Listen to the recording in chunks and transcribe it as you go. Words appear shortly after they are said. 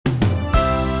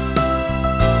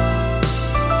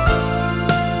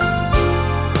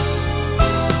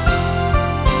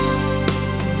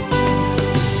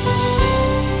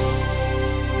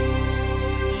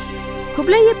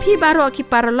ki baro ki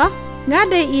parlo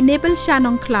ngade enable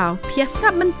shanong cloud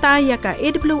piasngap mentaya ka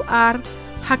AWR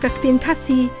hakaktin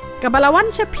khasi kabalawan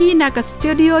shapi na ka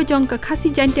studio jong ka khasi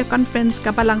jingtep conference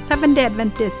kabalang 7 Day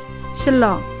Adventist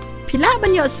Shalom pila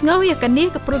banyo sngaw ya kani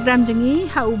ka program jengi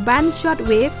ha uban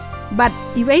shortwave but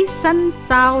iway sun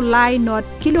sound line not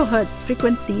kilohertz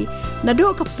frequency nado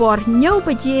ka por nyau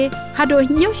baje hado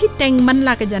nyau shiteng man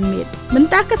la ka janmet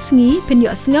menta ka sngi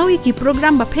pinyo sngaw ki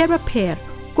program ba pher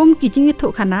kum ki jingi tho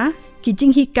khana ki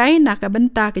jinghi kai na ka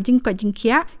benta ka jing ko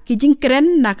jingkhia ki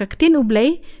jingkyrmen na ka ktin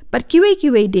ublei but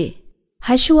kiwe de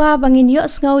Hashua bangin yo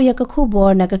sngaw ya ka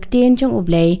khubor na ka ktin jong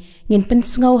ublei ngin pen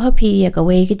sngaw happy ya ka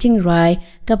we ka jing rai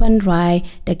ka ban rai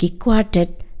da ki quartet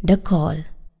the call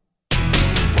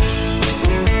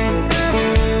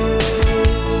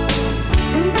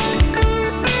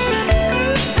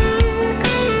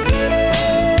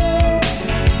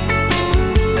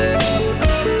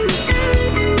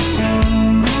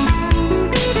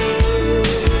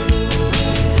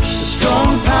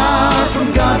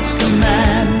God's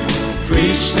command,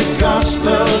 preach the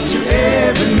gospel to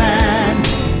every man.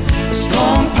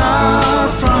 Strong power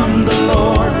from the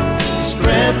Lord,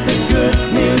 spread the good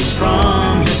news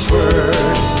from His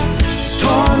word.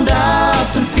 Storm,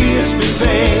 doubts and fears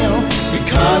prevail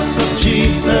because of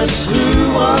Jesus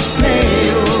who was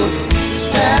nailed.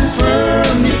 Stand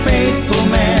firm, ye faithful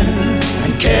men,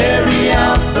 and carry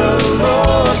out the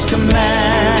Lord's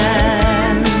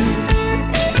command.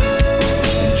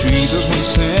 Jesus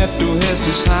once said to His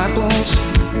disciples,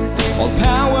 all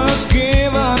power is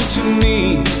given to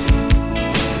me.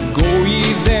 Go ye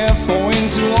therefore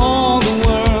into all the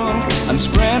world and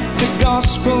spread the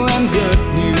gospel and good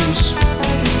news.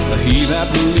 He that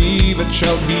believeth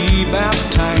shall be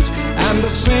baptized, and the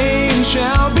same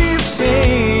shall be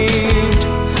saved.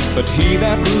 But he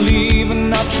that believeth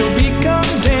not shall be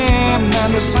condemned,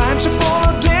 and the sign shall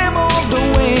follow them all the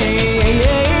way.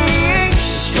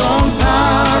 Strong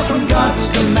power from God's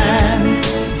command,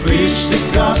 preach the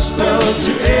gospel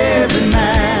to every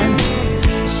man.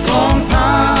 Strong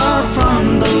power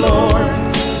from the Lord,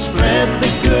 spread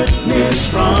the good news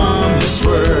from His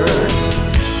word.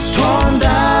 Storm,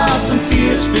 doubts and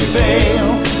fears prevail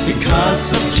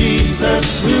because of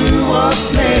Jesus who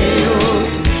was nailed.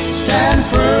 Stand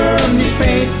firm, ye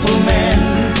faithful men,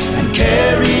 and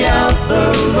carry out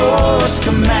the Lord's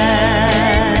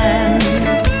command.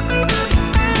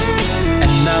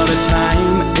 Now the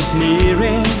time is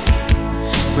nearing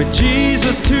for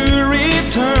Jesus to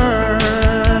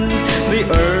return. The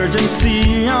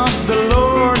urgency of the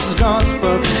Lord's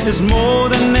gospel is more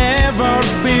than ever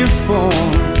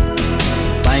before.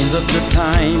 Signs of the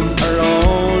time are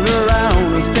all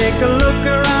around us. Take a look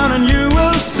around and you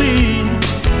will see.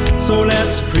 So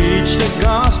let's preach the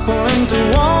gospel into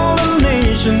all the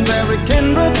nations, every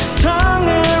kindred, tongue,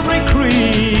 every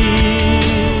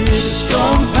creed.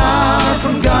 Strong power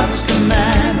from God's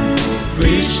command,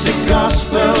 preach the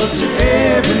gospel to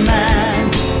every man.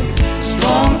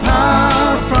 Strong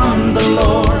power from the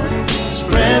Lord,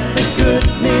 spread the good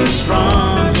news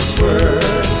from His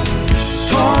word.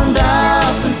 Storm,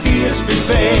 doubts and fears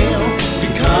prevail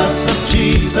because of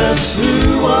Jesus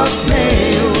who was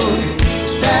nailed.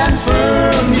 Stand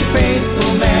firm, ye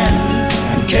faithful men,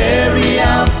 and carry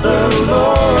out the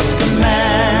Lord's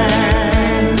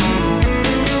command.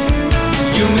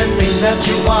 You may think that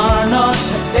you are not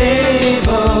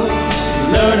able,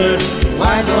 learned,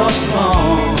 wise or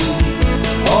strong.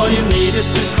 All you need is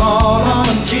to call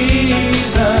on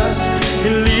Jesus.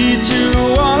 He'll lead you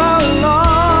all along.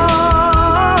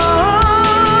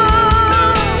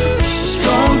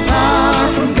 Strong power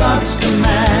from God's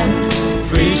command,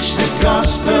 preach the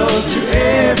gospel to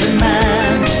every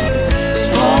man.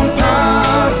 Strong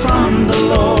power from the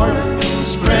Lord,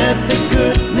 spread the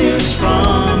good news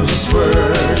from His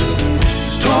word.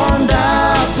 Storm,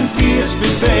 doubts and fears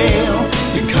prevail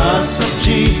because of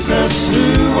Jesus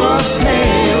who was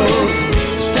nailed.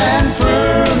 Stand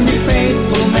firm, ye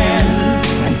faithful men,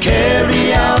 and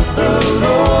carry out the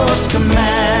Lord's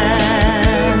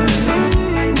command.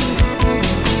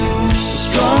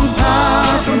 Strong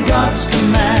power from God's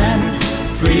command,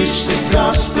 preach the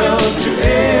gospel to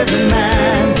every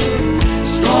man.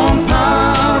 Strong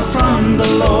power from the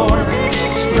Lord,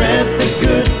 spread the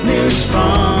good news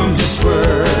from His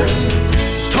word.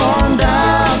 Storm,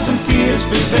 doubts and fears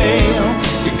prevail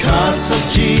because of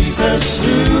Jesus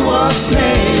who was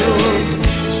nailed.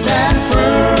 Stand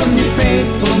firm, ye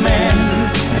faithful men,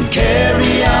 and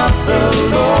carry out the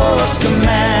Lord's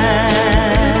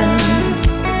command.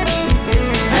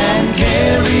 And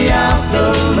carry out the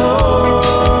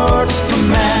Lord's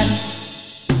command.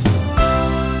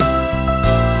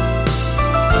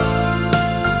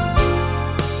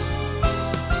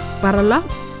 paralog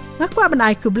ngakwa ban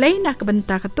ai kublai na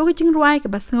kabenta ka to jing ruai ka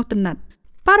basngau tenat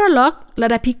paralog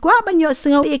lada pikwa ban yo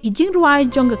sngau e ki jing ruai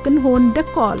jong ka ken hon de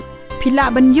kol pila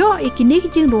ban yo e ki ni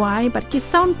jing ruai bat ki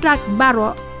soundtrack baro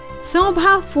so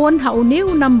bha phone ha new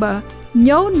number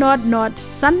nyo not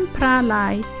san pra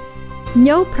lai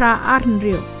nyo pra arn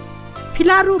rio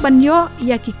pila ru ban yo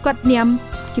ya ki kot niam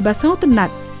ki basngau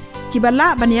tenat ki bala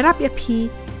ban yarap ya phi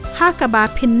ha ka ba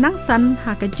phin nang san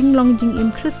ha ka jinglong jing im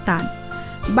kristan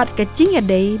bat ka jing ya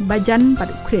dei bajan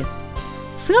bat kris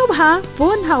sngau bha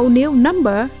phone ha new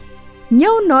number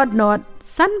nyo not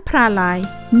san pra lai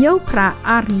nyo pra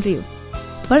arn rio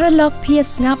Paralog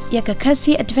Pias Ngap Yaka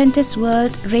Kasi Adventist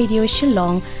World Radio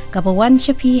Shillong Kabawan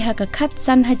Shapi Haka Kat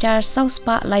San Hajar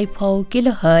Sauspa Laipo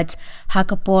Kilohertz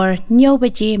Hakapor Nyo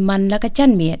Baji Man Laka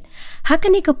Janmiet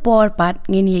Hakani Kapor Pat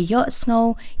Ngini Yo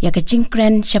Snow Yaka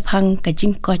Jingkren Shapang Ka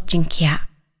Jingkot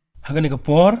Jingkya Hakani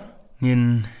Kapor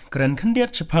Ngin Kren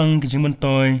Kandiat Shapang Ki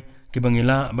Jingmantoy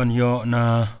Kibangila Ban Yo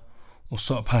Na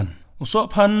Usopan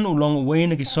Ulong Uwe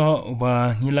Na Kiso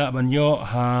Uba Ngila Ban Yo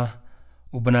Ha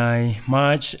Ubanai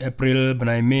March, April,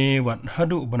 banai May, wat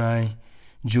hadu ubanai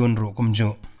June ro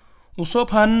kumjo.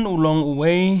 Usopan ulong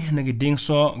uway nagiding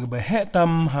so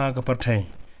gibahetam ha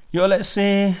kapartay. Yo let's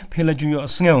say pila ju yo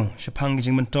sngeu shapang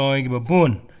gijingmantoy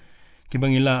gibabun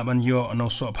gibangila ban yo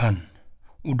no sopan.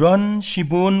 Udon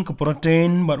shibun ka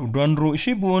protein bat udon ro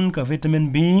shibun ka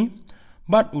vitamin B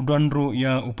bat udon ro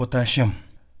ya potassium.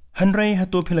 Hanrei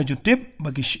hatu pila ju tip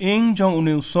bagi shing jong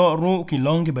uneu so ro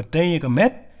kilong gibatay ka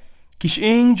met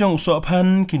Kishing jong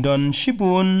usopan kidon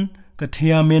shibun ka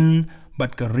thiamin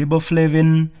bat ka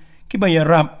riboflavin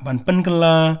kibayarap ban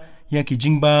penkala ya ki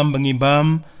jingbam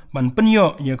bangibam ban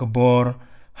penyo ya ka bor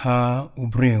ha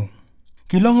briew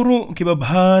kilong ru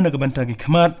kibabha na ka banta ki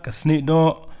khmut ka sni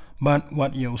do bat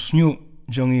wat ya usnyu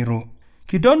jongi ru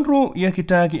kidon ru ya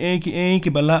kita ki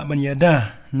kibala ban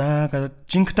yada na ka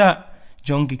jingta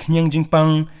jong ki khnyang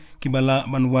jingpang kibala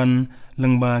ban wan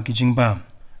lengba ki jingbam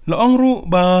laong ru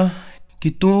ba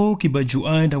Kito ki baju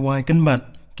ai dawai kanbat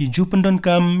ki ju pendon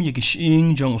kam ya ki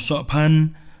shing jong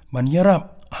usopan ban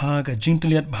yarap ha ka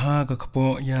jingteliat bha ka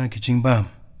khapo ya ki jingbam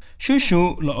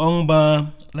shushu laong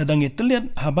ba ladang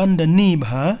iteliat haban dan ni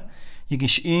bha ya ki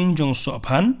shing jong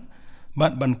usopan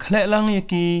bat ban khlek lang ya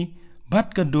ki bat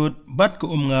ka dut bat ka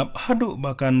ngap hadu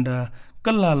bakanda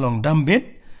kala long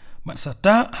dambit bat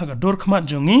sata ha ka dor khmat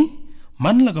jongi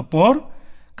man la ka por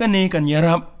kane kan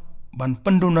yarap ban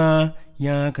penduna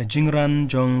ya ka jingran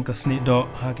jong ka sni do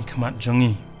ha ki khmat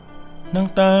jongi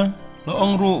nangta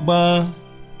laong ru ba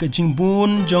ka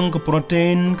jingbun jong ka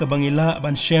protein ka bangila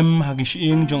ban shem ha ki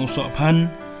shing jong sopan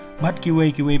bat ki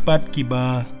wei pat ki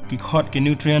ba ki khot ki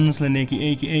nutrients lane ki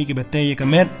ki batay ka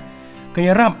met ka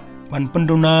yarap ban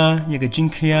penduna ya ka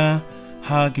jingkhya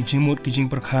ha ki jingmut ki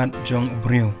jingperkhat jong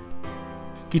briew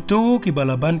kitu ki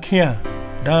balaban khya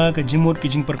da ka jingmut ki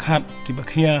jingperkhat ki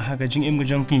bakhya ha ka jingim ka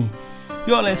jongki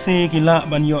Yo let's say kila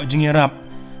ban yo jingiap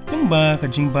Yung ba ka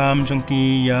jingbam jong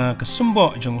ki ya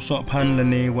kasumbo jong sopan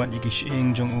lane wat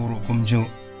ikishing jong uru kumju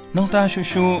Nang ta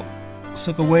shushu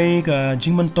sakaway ka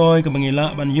jingmantoy ka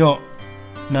bangila ban yo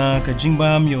Na ka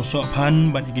jingbam yo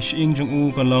sopan bat ikishing jong u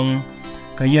kalong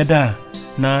ka yada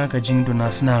na ka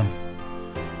jingdonasnam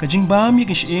Ka jingbam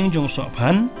ikishing jong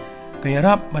sopan ka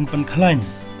yarap ban pankhalan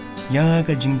Ya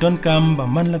ka jingdon kam ba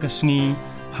man la kasngi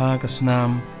ha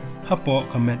kasnam hapo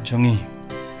kamet jongi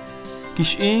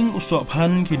Kishing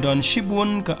usopan kidon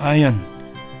shibun ka ayan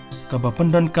ka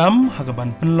bapendon kam ha ka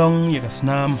ban penlong ya ka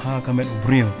snam ha ka met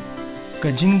briew ka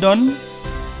jingdon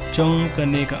jong ka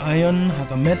ne ka ayan ha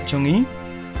ka met jongi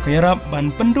ka yarap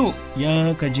ban pendu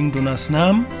ya ka jingdona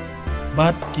snam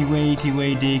bat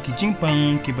kiwei de ki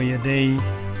jingpang ki bayadei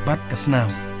bat ka snam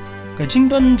ka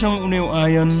jingdon jong uneu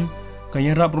ayan ka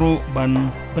yarap ru ban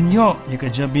penyo ya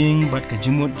ka jabing bat ka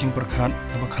jimut jingperkhat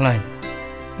ba khalai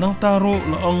nang taru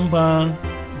laong ba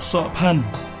sopan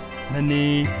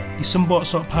nani isembo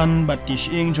sopan bat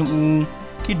kishing jong u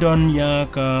kidon ya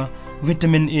ka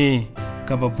vitamin A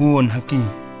ka babun haki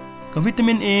ka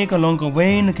vitamin A ka long ka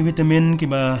wei na ki vitamin ki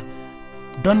ba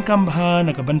don kam bha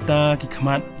na ka banta ki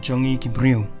khmat jongi ki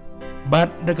briew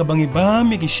bat da ka bangi ba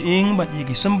mi kishing bat ye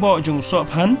ki sembo jong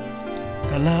sopan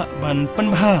kala ban pan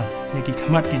bha ye ki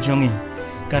khmat ki jongi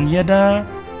kan yada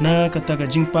na kata ka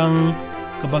jingpang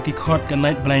kabaki khot ka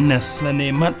night blindness lane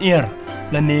mat ear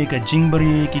lane ka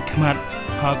jingbari ki khmat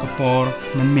ha ka por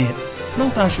nan met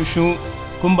nang ta shushu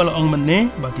kumbala ong manne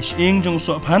baki shing jong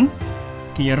sopan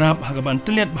ki yarap ha ka ban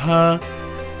tliat bha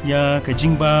ya ka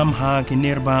jingbam ha ki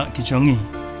nerba ki jongi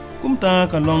kumta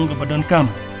ka long ka badan kam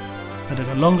ada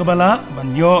ka long ka bala ban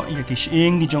yo ya ki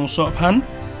shing ki jong sopan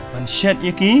ban shet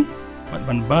yaki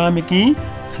ban ba mi ki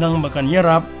knang bakan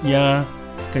yarap ya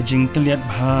ka jing tliat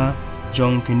bha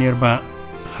jong kinirba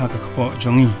ha ka kho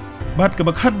jongi bat ka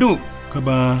bakhadu ka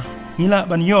ba ngila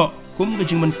ban yo kum ka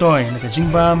jing mentoy na ka jing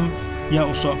bam ya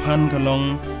usop han ka long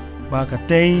ba ka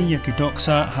tei ya ki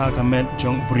doksa ha ka met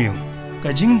jong briew ka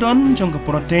jing don jong ka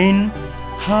protein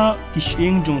ha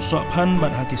kishing jong sop han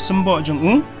bat ha ki sembo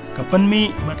jong ka panmi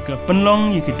bat ka penlong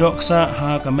ya ki doksa ha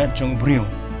ka met jong briew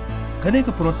kane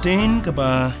ka protein ka ba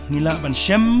ngila ban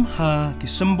shem ha ki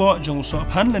sembo jong sop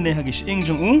han lane ha kishing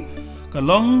jong ka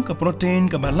long ka protein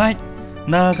ka ba light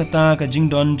na kata ka jing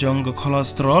don jong ka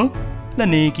cholesterol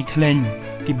lane ki klen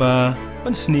ki ba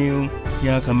ban snew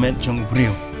ya ka met jong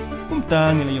briew kumta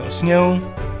ngila yo sngew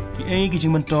ki ai ki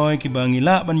jing mentoy ki ba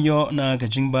ngila ban yo na ka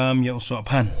jing bam ya usop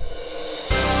han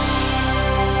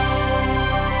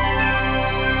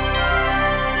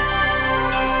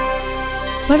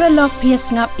Paralog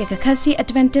piasngap ya ka khasi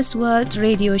Adventist World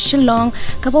Radio Shillong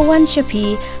kabawan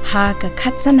shapi ha ka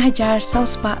khatsan hajar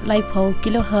sauspa laipo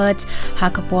kilohertz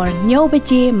ha ka por nyaw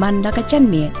beje man la ka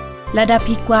chanmet lada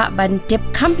pikwa ban tip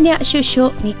company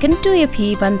shusho ni kentu ya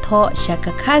pi ban tho sha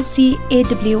ka khasi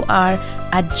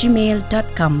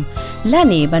awr@gmail.com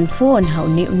lani ban phone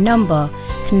hau ni number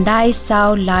khandai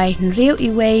sao lai nriu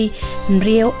iway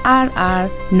nriu rr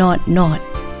not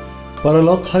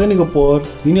Paralog hagani kapor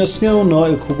minasngau no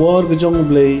ikubor gejong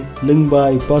blay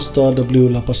lingbai pastor w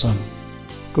lapasan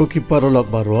ko ki paralog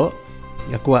baro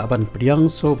yakwa ban pdiang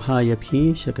so bha ya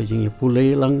phi shakajing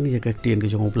pulei lang yakatien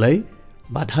gejong blay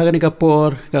bad hagani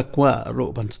kapor yakwa ro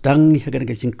ban stang hagani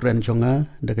gejing kren jonga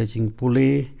daga jing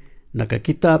pulei naka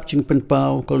kitab jing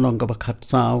penpau kolnong ka bakhat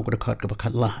sao ka khat ka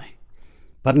bakhat lai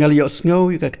ban ngal yo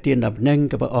sngo yakatien dab neng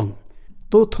ka ba ong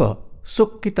to tho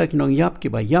suk kita kinong yap ki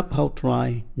ba yap how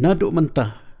try na du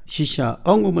manta shisha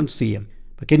ong mynsiem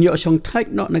pakin yo chong thai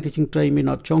no na ki ching trei mi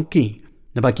not chong ki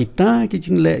na ba kita ki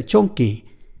ching le chong ki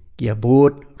ki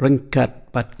abot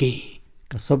rangkat pat ki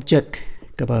ka subject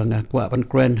ka ba nga kwa ban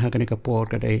kren ha ka ni ka por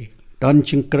ka dai don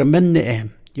jingkyrmen ne em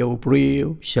yo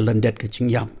briew lyndet ka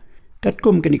jingiap kat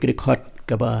kum ka ni ka khot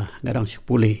ka ba ngadang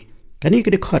shpuli ka ni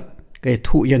ka khot ka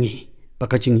thu yangi ba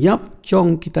ka jingiap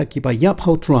chong kita ki ba yap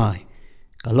how try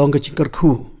kalong ka jingkar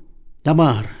khu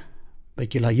namar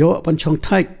bakila yo pan chong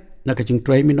thai na ka jing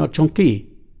trei mi not chong ki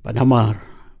pa namar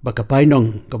ba ka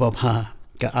painong ka ba pha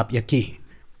ka ap yaki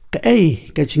ka ai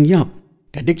ka jingiap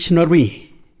ka dictionary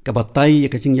ka ba tai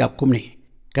ka jingiap kum ni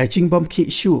ka jing bom khi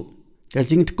shu ka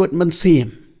jing tkot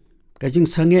mynsiem ka jing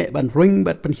sangeh ban ring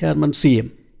bat pan hian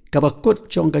mynsiem ka ba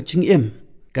kot chong ka jing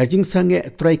ka jing sangeh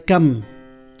trei kam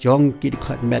chong ki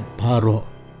khat met baro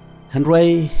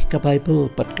Hanrei ka Bible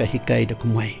pat ka hikai da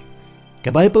kumai. Ka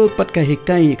Bible pat ka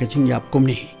hikai ka jingiap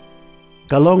kumni.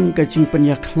 Kalong ka jing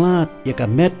pyniakhlad ya ka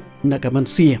met na ka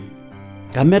mynsiem.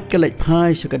 Ka met ka lait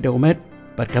phai sa ka dewmet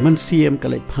pat ka mynsiem ka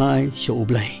lait phai sa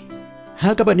ublay.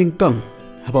 Ha ka baning kong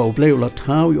ha ba ublay la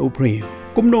thaw yo briew.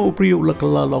 Kumno briew la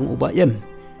kala long ubayem.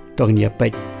 Tong nia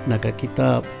pet na ka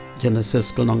kitab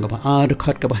Genesis kalong ka ba ad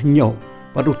khat ka ba nyo.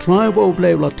 Padu try ba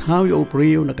ublay la thaw yo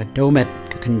briew na ka dewmet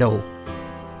ka kendo.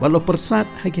 Walau persat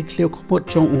hagi thliew khmut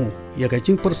chong ya ka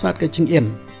jing persat ka jing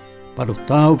padu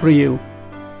thaw briew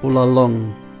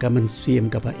ulalong ka mynsiem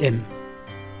ka ba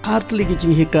artli ki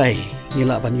jing hikai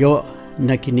nila ban yo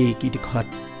nakini ki dikhat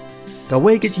ka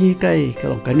wei ki jing hikai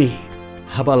ka long kani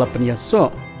habala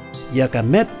pyniasoh ya ka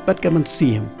met pat ka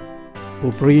mynsiem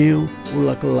briew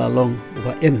ulakalong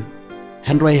ba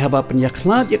hanrei haba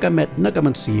pyniakhlad ya ka met na ka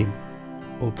mynsiem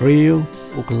briew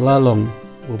ukalalong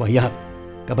ba yap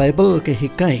ka Bible ke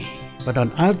hikai padan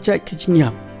arjat ke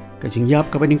jingiap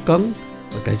ka baning kong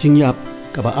ka jingiap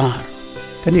ka ba ar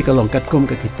kani ka long kat kum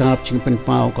ka kitab jing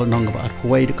penpau kal nong ka ba ar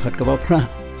kuai dekhat ka ba pra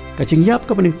ka jingiap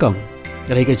ka baning kong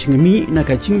ka ka jingmi na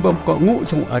ka jingbom ko ngu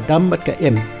jong adam bat ka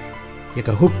ya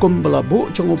ka hukum bala bu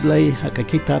jong ublai ha ka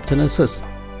kitab Genesis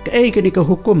ka kani ka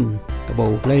hukum ka ba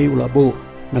ublai ula bu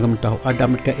na kam tau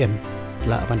adam bat ka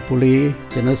la ban puli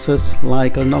Genesis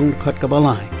lai kal nong dekhat ka ba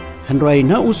lai Hanrei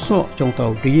na uso trong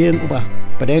tàu riêng uba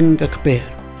pdiang ka kper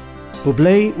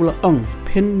ublay ula ong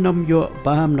phin nam yo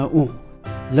bam na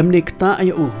lam ni kta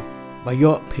ya ba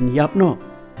yo phin yap no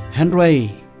Hanrei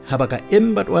haba ka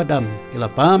bat wadam ila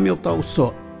pam yo tàu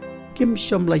uso kim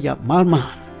shom la yap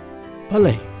mar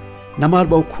pale namar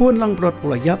ba khun lang brot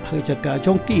ula yap ha ka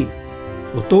jongki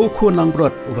uto khun lang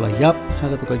brot ula yap ha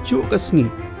ka ka chu ka sngi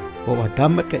bo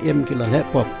wadam ka kila le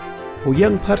pop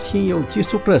uyang pharsi yo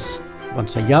Jisu ban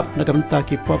sayap na kabenta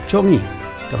ki pop chongi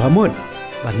kabamut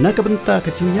ban na kabenta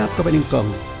ka jingiap ka baning kong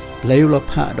leula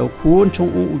pha do khun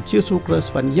chong Jisu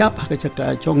ban yap ha ka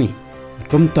chaka chongi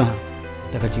kumta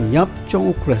da ka jingiap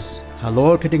chong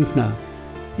Halo ka dingna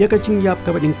ya ka jingiap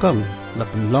ka baning kong la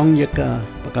penlong yaka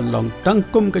pakan long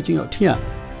tangkum ka jing thia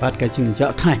pat ka jing ja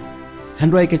thai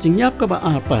hanroi ka jing yap ka ba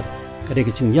pat ka de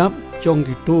ka jing yap chong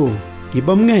ki tu ki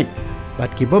bom ngai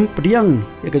bat ki bom pdiang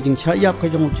yaka jing cha yap ka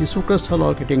jong Jisu Christ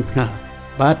halo ka ding phna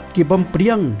bat ki bom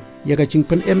pdiang yaka jing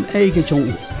pen ma ka jong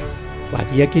bat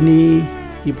yakini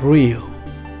ki briew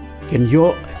ken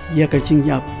yo yaka jing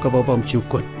yap ka ba bom chu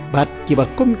kot bat ki ba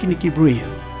kum kini ki briew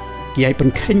ki ai pen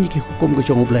khan ki hukum ka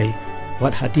jong blai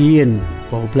wat hadien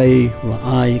bo blai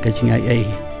wa ai ka jing ai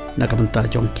na ka banta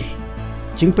jong ki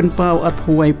jing pen pau at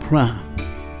huai pra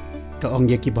ka ong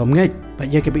yaki bom ngai ba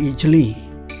yaki ba ichli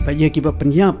ba yaki ba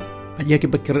penyap ba yaki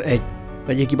ba kerek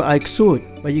ba yaki ba aiksut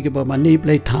ba yaki ba mani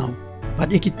blai thaw ba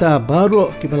yaki ta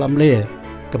baro ki balam le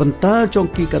ka banta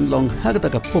jong ki kan long ha ka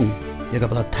ta pung ya ka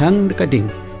bala thang de ka ding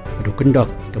du kendok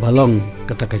ka balong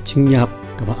ka ta ka jingiap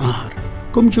ka ba ar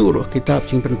kum ju ro kitab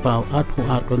jing pen pau at hu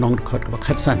ar ko nong khot ka ba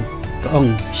khat san ka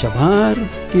ong shabar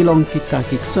ki long kita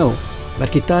ki so ba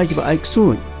kita ki ba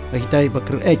aiksut ba kita ba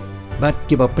kerek ba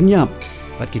ki ba penyap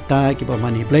ba kita ki ba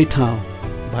mani blai thaw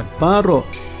ba baro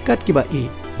kat ki ba i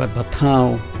ba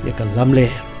thaw ya ka lam le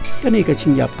ka ni ka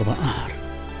jingiap ka ba ar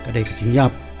ka dei ka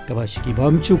jingiap ka ba shiki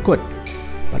bom chu kot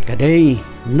ba ka dei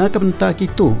na ka banta ki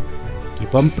tu ki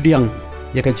bom pdiang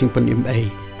ya ka jing pen ma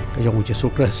ka jong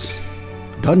Jisu Christ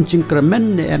don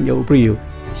jingkyrmen ne em yo briew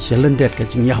lyndet ka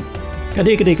jingiap ka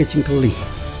dei ka jing kali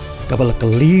ka bala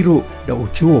kaliru da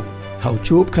uchup hau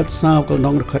chup khat saw ka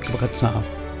nong khat ka khat saw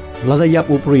la da yap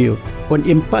briew on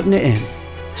impat ne em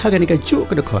ha ga ni ka chu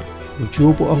ka khot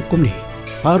uchup ong kum ni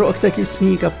paro akta ki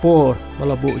singi ka por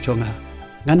bala bu chonga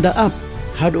nganda ap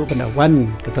hadu bana wan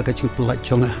ka ta ka jing pyllait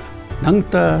chonga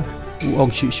nangta u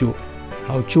ong shu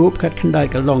hau chup khat khandai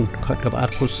ka long khat ka ar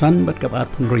phusan bat ka ar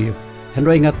phun riu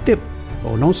hanroi ngatip o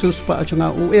nong su spa chonga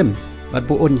bat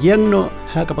bu on yang no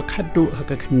ha ka khat du ha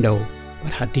ka khandau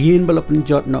bat hadin bala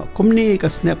penjot no kumni ka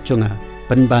snap chonga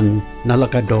banban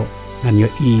nalakado ngan yo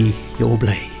i yo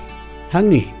blai hang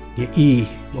ni ye i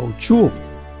bo chup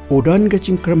o don ka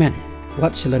jingkyrmen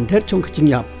wat lyndet chong ka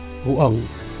jingiap u ong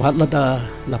wat lada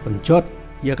la penjot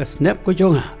ya ka snap ko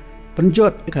chonga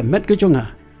penjot ka met ko chonga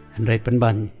hanrai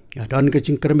penban ya don ka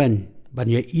jingkyrmen ban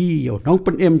ye i yo nong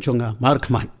pen em chonga mar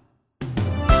khmut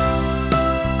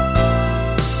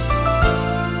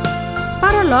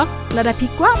paralog lada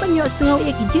pikwa banyo sungau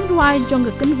e ki jingruai jong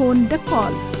ka kenhon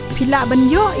dakol pila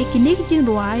banyo e ki ni ki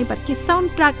jingruai bat ki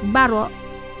soundtrack baro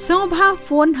song bha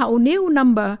phone ha new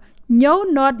number nyo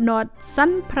not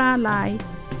san pra lai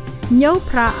nyo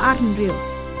pra arnriu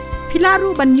pila ru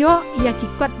banyo ya ki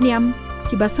kot niam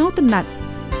ki basau tenat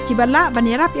ki bala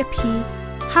banirap ya phi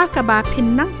ha ka ba phin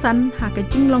nang san ha ka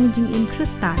jinglong jing in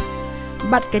kristan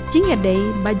bat ka jing ya dei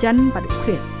bajan bat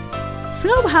kris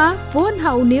sngau ha phone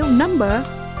ha new number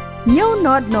nyo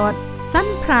not san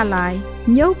pra lai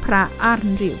nyo pra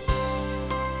arnriu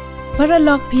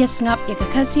Paralog piasngap ya ka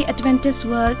kasi Adventist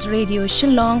World Radio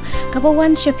Shillong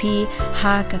kabawan shapi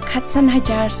ha ka khatsan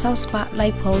hajar sauspa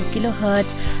laipo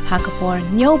kilohertz ha ka por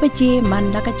nyo beje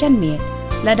man la ka janme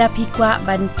lada pikwa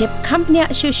ban tip company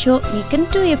shusho ni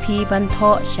kentu ya pi ban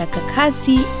tho sha ka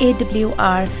kasi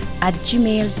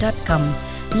awr@gmail.com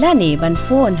lani ban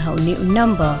phone ha ni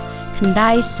number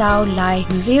khandai sao lai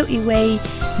riu iway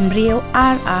riu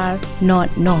rr not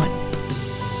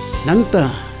nangta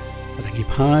lagi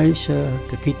pai sha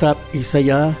ka kitab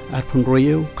Isaya at phun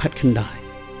riu khat khandai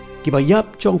ki ba yap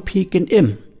chong phi ken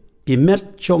ki met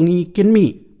chongi ken mi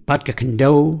pat ka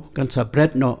khandau kan sa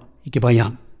bread no ki ba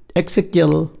yam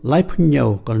Ezekiel lai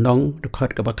punyo kal nong de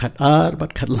khat ka ba khat ar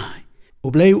bat khat lai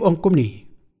ubleu ong kum ni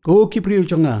ko ki priu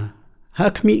chonga ha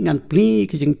khmi ngan pli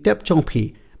ki jingtep chong phi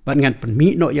ban ngan pen mi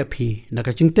no ya phi na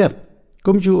ka jingtep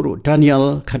kum ju ru Daniel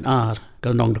khan ar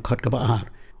kal nong de khat ka ba ar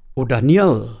o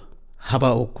Daniel haba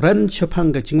ukran chapang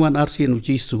ka jingwan arsin u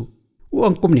Jisu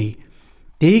ong kum ni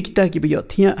te kita ki bi yo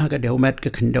thia ha ka dewmet ka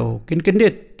khandau ken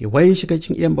det ki wai sha ka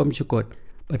jing bom chukot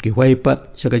bat ki wai pat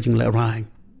sha ka jing la rai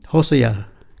Hosea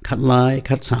khat lai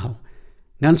khat sao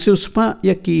ngan su spa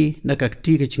yaki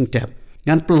nakakti ka jingtep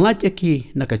ngan pyllait yaki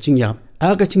naka jingiap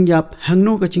aga jingiap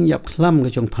hangno ka jingiap khlam ka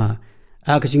jongpha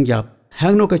aga jingiap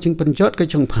hangno ka jing penjot ka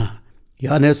jongpha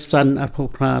yanes san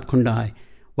arphoprat khundai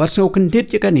warso kandit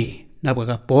yakani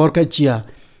nabaka por ka chia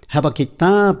haba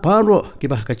kita paro ki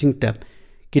bah ka jingtep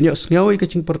kinyo sngawi ka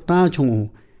jing perta chongu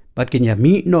bat kinya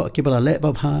mi no ki bala le ba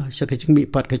bha sha ka jing mi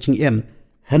pat ka jing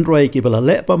Henry ki bala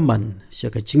le paman sya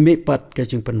ka jingme pat ka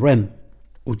jing penrem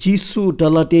u Jisu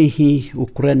daladehi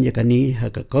ukren yakani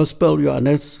ha ka gospel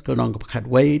yohanes ka nong ka khat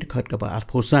wei khat ka ba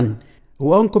arphosan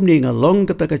u ong kum ni nga long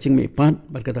ka ta ka jingme pat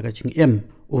bat ka ta ka jing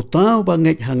u taw ba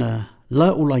ngai hanga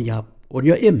la ulayap on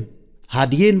yo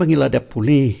hadien bangila da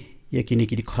puli yakini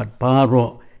ki dikhot baro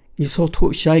ni so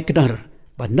thu shai kedar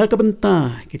bana ka benta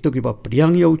kitu ki ba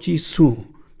pdiang yo Jisu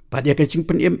bad ya ka jing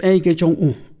pen ma ke jong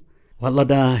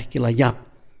walada ki la yap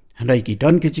handai ki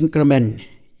don ke jingkyrmen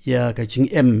ya ka jing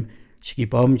shiki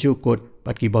bom jukut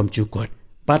bad ki bom jukut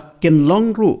bad ken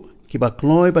long ru ki ba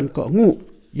kloi ban ko ngu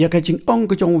ya ka jing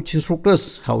ong ka jong Jisu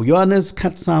Christ how Yohanes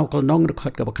khat sao kal nong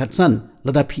rekhot ka ba khat san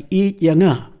lada phi ya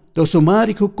nga to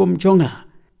sumari hukum jonga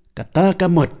kata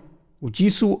khmut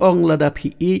Jisu ong lada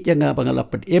phi ya nga bangala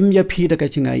pad ya phi da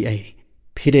ka jingai ai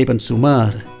phi dei ban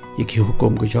sumar yiki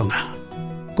hukum ko jonga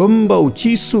kumba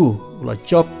Jisu la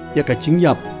job ya ka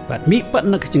jingiap bat mihpat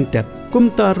na ka jingtep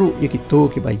kum taru yaki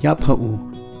to ki ba yap hau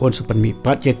on sapan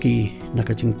mihpat yaki na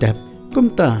ka jingtep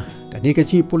kum ta ka ni ka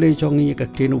chi pule jongi ka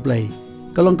tenu blai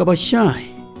kalong ka ba shai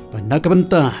ba na ka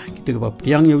benta kitu ka ba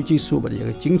pdiang yo Jisu ba ya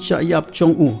ka jingsha yap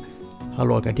jong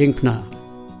halo ka ding pna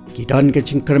ki don ka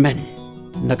jingkyrmen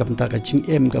na ka benta ka jing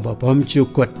ka ba bom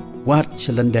jukut wat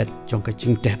lyndet jong ka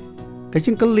jingtep ka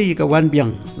jing kali ka wan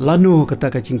biang lanu kata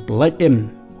ka jing pyllait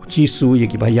Jisu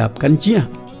yaki ba yap kan jia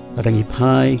ladangi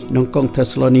pai nong kong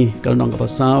Thessaloni kal nong ka ba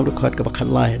saw rekhot ka ba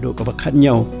khat lai do ka ba khat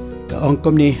nyau ka ong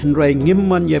kom ni hanrai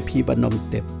ngimman ya phi ba nom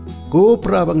tep go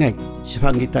pra ba ngai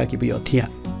shapang kita ki bi othia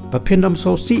ba phendam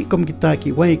so si kom kita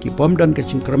ki wai ki bom dan ka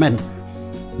jingkyrmen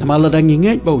nama ladangi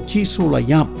ngai ba Jisu la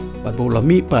yap ba bo la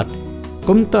mihpat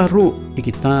kom taru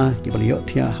kita ki ba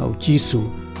othia hau Jisu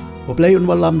oblai un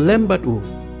walam lembat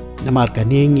nama ka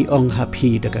ningi ong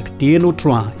happy da ka tienu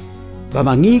try ba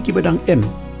mangi ki badang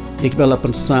yaki bala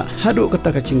pensa hadu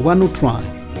kata ka jingwanu try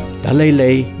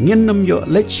dalai ngin nam yo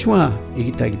lechwa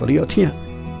yaki ta ki ba othia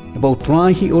ba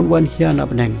try hi on wan hia na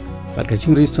beneng bat ka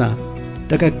jingrisa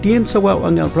da ka tien sawa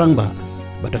angal rangba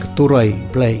ba da ka turai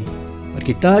play bat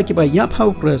kita ki ba yap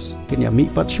hau kres kenya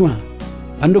mihpat shwa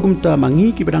andukum ta mangi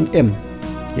ki badang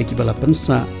yaki bala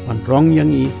pensa wan rong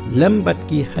yangi lembat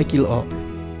ki hakil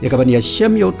yaka ban ya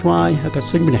shem yo try ha ka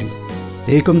swing beneng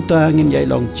tekum ta ngin yai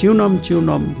long chiunom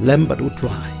lembat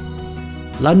try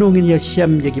lanu ngin ya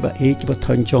shem yaki ba ki ba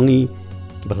thon jongi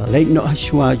ki ba lai no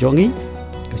ashwa jongi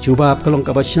ka chubab kalong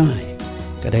ka ba shai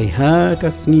ka dai ha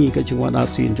ka sngi ka chingwan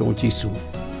asin jong Jisu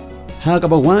ha ka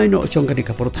ba wai no chong ka ni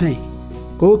ka porthai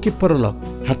ko ki porlok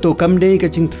hato kamde ka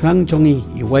ching thrang jongi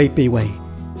i wai pe wai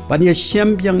ban ya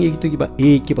shem byang yaki to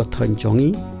ki ba thon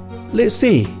jongi le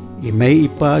se i mai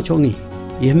pa jongi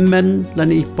yemen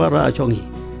lani para jongi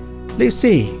le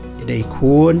se dei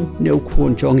khun neu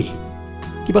khun jongi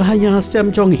ki ba hanya sem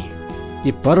jongi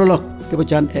ki parolok ki ba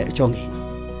jan jongi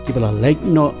ki ba lek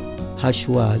no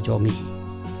hashwa jongi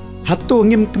hatu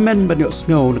ngim kemen ban yo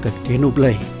snow ka tenu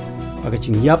blai ba ka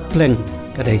jingiap pleng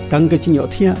ka dai tang ka jingyo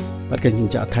thia ba ka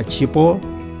jingja tha chipo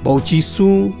bo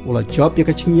Jisu wala job ya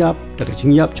ka jingiap da ka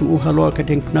jingiap chu halo ka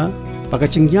dengna ba ka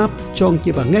jingiap jong ki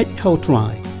ba ngai how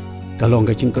try kalong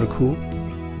ka jingker khu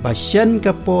ba shen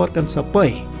ka por kan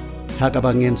sapai ha ka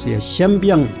bangen sia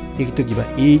shambyang ikitu giba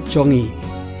jongi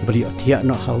beli othia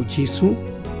no hau Jisu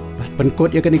bat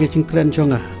penkot ya kan ke jingkran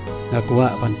jonga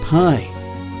ngakwa ban pai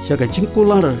sia ka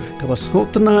jingkular ka ba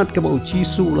snotnat ka ba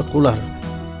Jisu la kular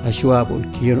ashwa bun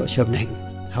kiro shabneng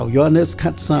hau Yohanes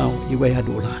khat sao i wai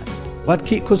hadula wat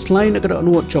ki kuslain ka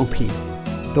no jongpi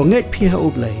do ngai phi ha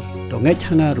ublai do ngai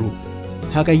hangaru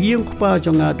ha ka ying khpa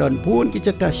jonga don bun ki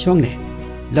chaka shongne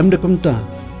lam de kumta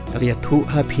kaliya thu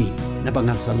happy na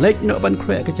bangan sa lek no ban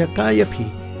kre ka chaka ya phi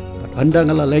bat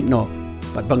andang ala lek no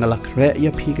bat bangala kre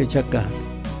ya phi ka chaka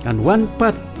kan wan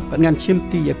pat pangan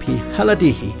chimti ya phi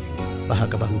haladihi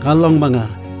bahaga bangalong manga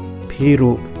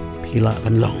phiru phila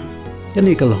banlong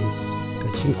kani kalong ka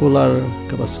chingkular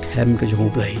ka bas khem ka jong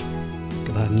blai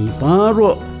ka bangi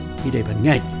paro ide ban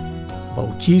ngai bau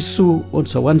Jisu on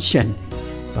sawan shen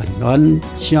ban non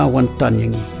cha wan tan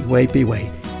yang i wai pe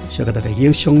wai shaka ka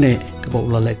yeu shong ne ka bau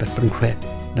la lai pat pan kre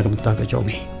na kam ta ka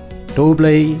jongi do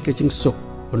blai ka ching sok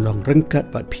on long rengkat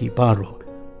bat phi paro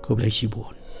ko blai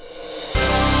shibun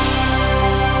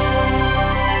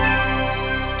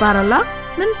Paralak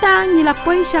mentang nilak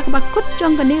poin syak bakut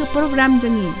jong kani program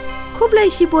jongi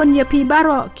kublai shibun ya pi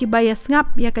baro ki bayas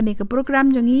ngap ya kani ke program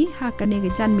jongi ha kani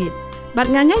ke janmit bat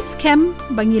ngangai scam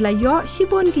bangila yo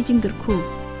shibun ki jinggerku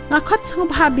ngakot sangop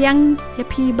ha biang ya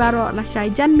pi baro la shai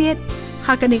janmit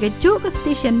ha kani ke ju ke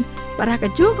station bat ha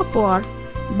ke ju ke por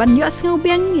ban yo sangop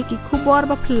biang ya ki kubor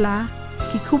ba phla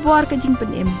ki kubor ke jing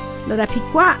pen la pi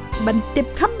kwa ban tip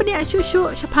company asu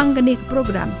shapang kani ke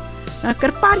program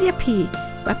kerpar ya pi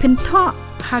ba pen thaw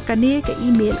ha kani ke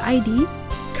email ID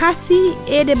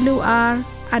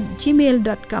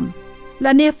khasiawr@gmail.com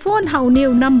la ne phone hau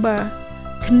new number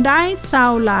khandai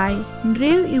sao lai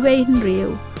rew iwei rew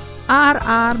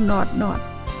rr not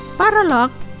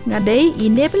paralog ngadei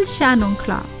enable shanong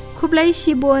kla kublay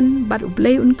shibon bat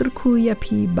ublay unkerkuya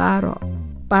pi baro.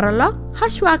 Paralok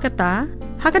hashwa kata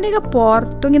hakaniga por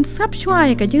tungin sapshway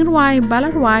ka jingrway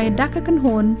balarway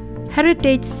dakakanhon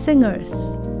heritage singers.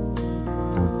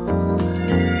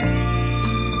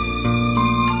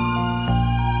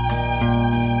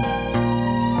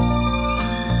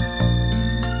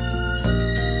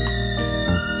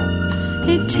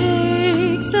 It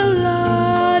takes a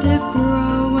lot of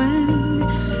growing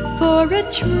for a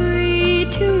tree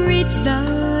to reach the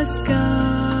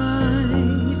sky.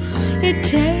 It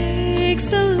takes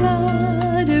a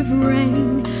lot of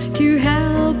rain to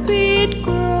help it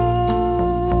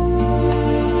grow.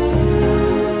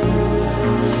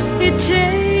 It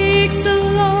takes a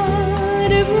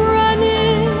lot of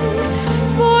running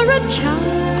for a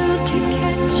child to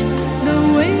catch the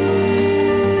wind.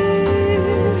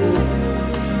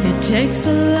 It takes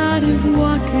a lot of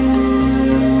walking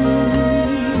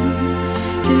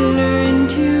to learn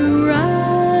to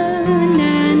run,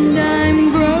 and I'm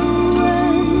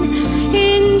growing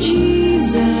in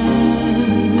Jesus,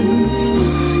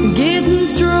 getting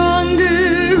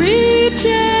stronger each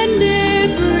and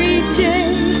every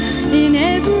day, in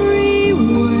every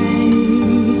way,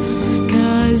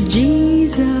 'cause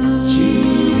Jesus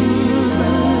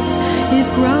is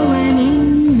growing in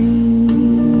me.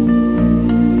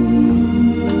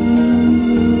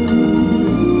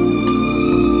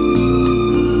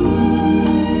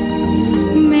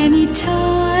 Many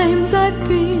times I've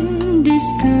been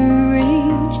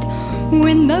discouraged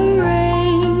when the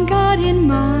rain got in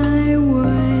my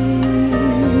way.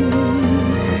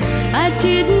 I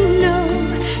didn't know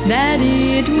that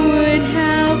it would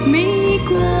help me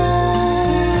grow.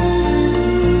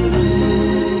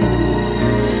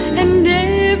 And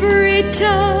every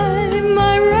time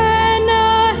I ran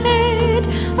ahead,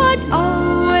 I'd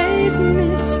always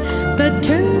miss the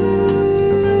turn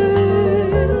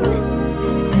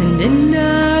and end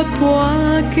up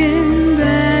walking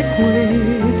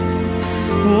backward